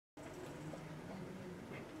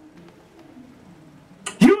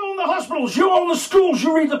hospitals, you own the schools,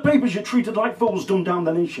 you read the papers, you're treated like fools, dumb down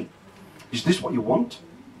the nation. Is this what you want?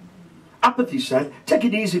 Apathy said, take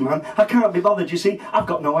it easy, man. I can't be bothered, you see. I've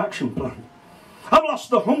got no action plan. I've lost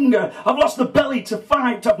the hunger. I've lost the belly to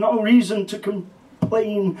fight. I've no reason to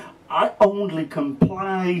complain. I only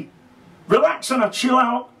comply. Relax and I chill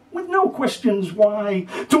out with no questions why.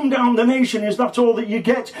 Dumb down the nation, is that all that you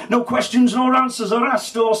get? No questions nor answers are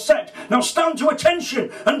asked or set. Now stand to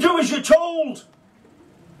attention and do as you're told.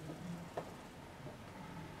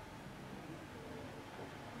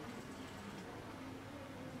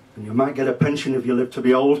 And you might get a pension if you live to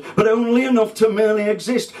be old, but only enough to merely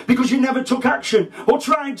exist, because you never took action or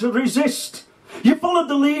tried to resist. You followed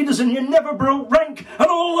the leaders and you never broke rank, and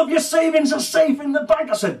all of your savings are safe in the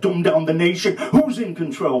bank. I said, dumb down the nation. Who's in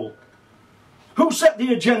control? Who set the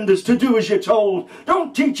agendas to do as you're told?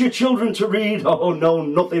 Don't teach your children to read. Oh no,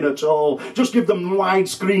 nothing at all. Just give them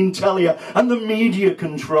widescreen telly and the media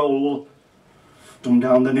control. Dumb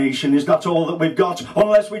down the nation, is that all that we've got?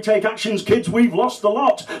 Unless we take actions, kids, we've lost the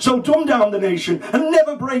lot. So dumb down the nation and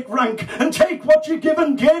never break rank and take what you're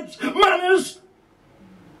given, kids. Manners!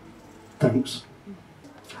 Thanks.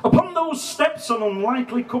 Upon those steps, an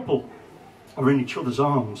unlikely couple are in each other's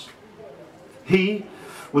arms. He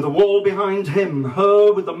with a wall behind him,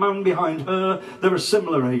 her with the man behind her. They're a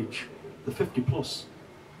similar age, the 50 plus.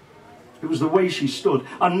 It was the way she stood.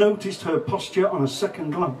 I noticed her posture on a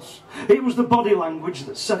second glance. It was the body language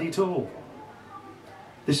that said it all.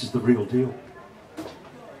 This is the real deal.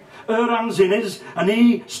 Her hands in his, and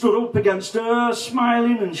he stood up against her,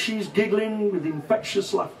 smiling, and she's giggling with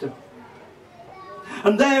infectious laughter.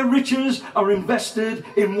 And their riches are invested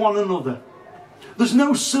in one another. There's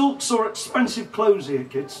no silks or expensive clothes here,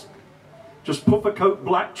 kids. Just puffer coat,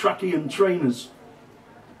 black trackie and trainers.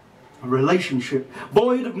 A relationship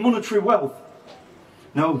void of monetary wealth.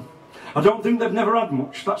 No, I don't think they've never had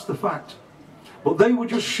much, that's the fact. But they were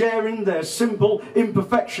just sharing their simple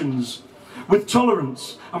imperfections with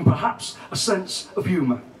tolerance and perhaps a sense of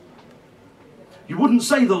humour. You wouldn't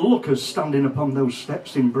say the lookers standing upon those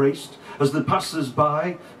steps embraced as the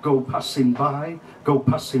passers-by go passing by, go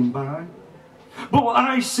passing by. But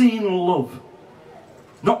I seen love,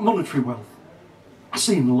 not monetary wealth. I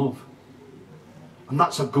seen love. And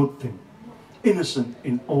that's a good thing. Innocent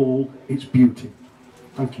in all its beauty.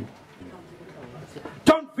 Thank you.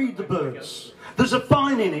 Don't feed the birds. There's a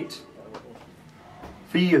fine in it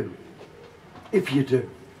for you, if you do.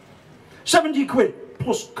 70 quid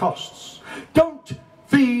plus costs. Don't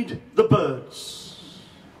feed the birds.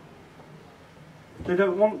 They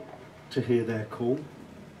don't want to hear their call.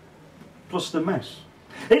 Plus the mess.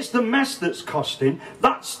 It's the mess that's costing.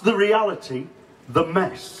 That's the reality. The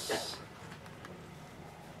mess.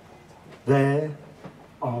 There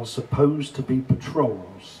are supposed to be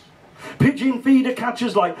patrols. Pigeon feeder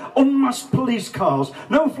catchers like unmasked police cars.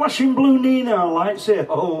 No flashing blue neon lights here.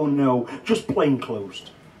 Oh no, just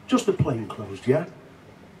plainclothes. Just the plainclothes, yeah?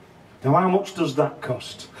 Now how much does that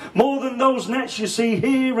cost? More than those nets you see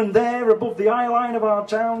here and there above the eye line of our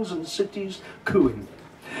towns and cities cooing.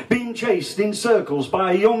 Being chased in circles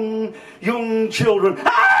by young children.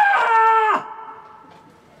 Ah!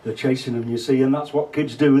 They're chasing them, you see, and that's what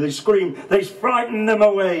kids do. They scream, they frighten them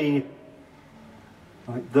away.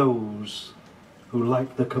 Like those who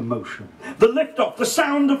like the commotion. The lift-off, the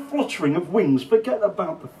sound of fluttering of wings. Forget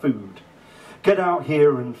about the food. Get out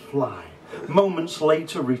here and fly. Moments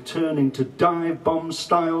later, returning to dive bomb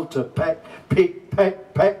style to peck, pick,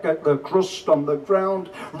 peck, peck at the crust on the ground.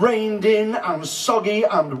 Rained in and soggy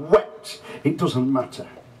and wet. It doesn't matter.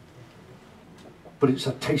 But it's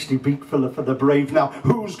a tasty beak filler for the brave. Now,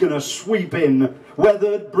 who's going to sweep in?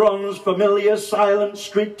 Weathered, bronze, familiar, silent,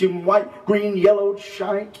 streaked in white, green, yellowed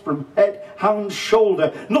shite from head, hand,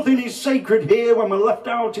 shoulder. Nothing is sacred here when we're left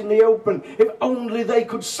out in the open. If only they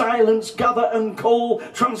could silence, gather and cull,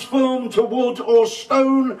 transform to wood or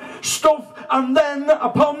stone, stuff, and then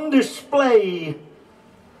upon display,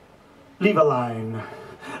 leave a line.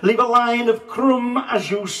 Leave a line of crumb as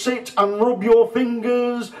you sit and rub your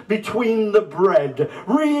fingers between the bread.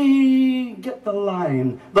 Get the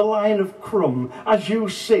line of crumb as you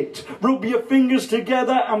sit. Rub your fingers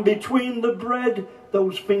together and between the bread,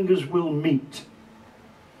 those fingers will meet.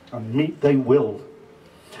 And meet they will.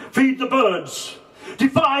 Feed the birds.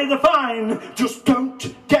 Defy the fine. Just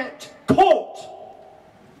don't get caught.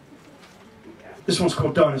 This one's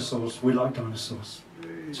called Dinosaurs. We like dinosaurs.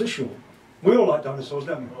 It's a short. We all like dinosaurs,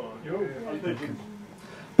 don't we?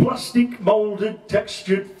 Plastic, moulded,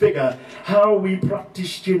 textured figure. How we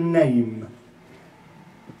practiced your name.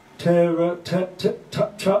 Tyra,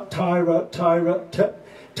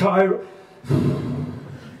 Tyra.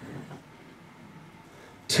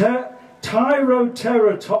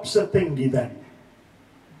 Tyro-terror tops a thingy then.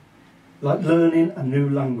 Like learning a new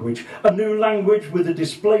language with a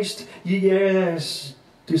displaced, yes,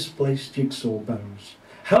 displaced jigsaw bones,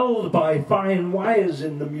 held by fine wires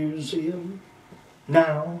in the museum.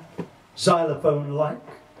 Now, xylophone-like,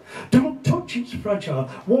 don't touch, it's fragile.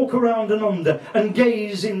 Walk around and under and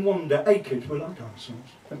gaze in wonder. Ache it, we like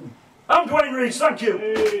ourselves, don't we? I'm Dwane Reads, thank you.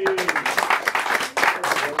 Hey.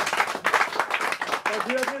 Thank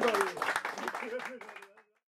you, everybody.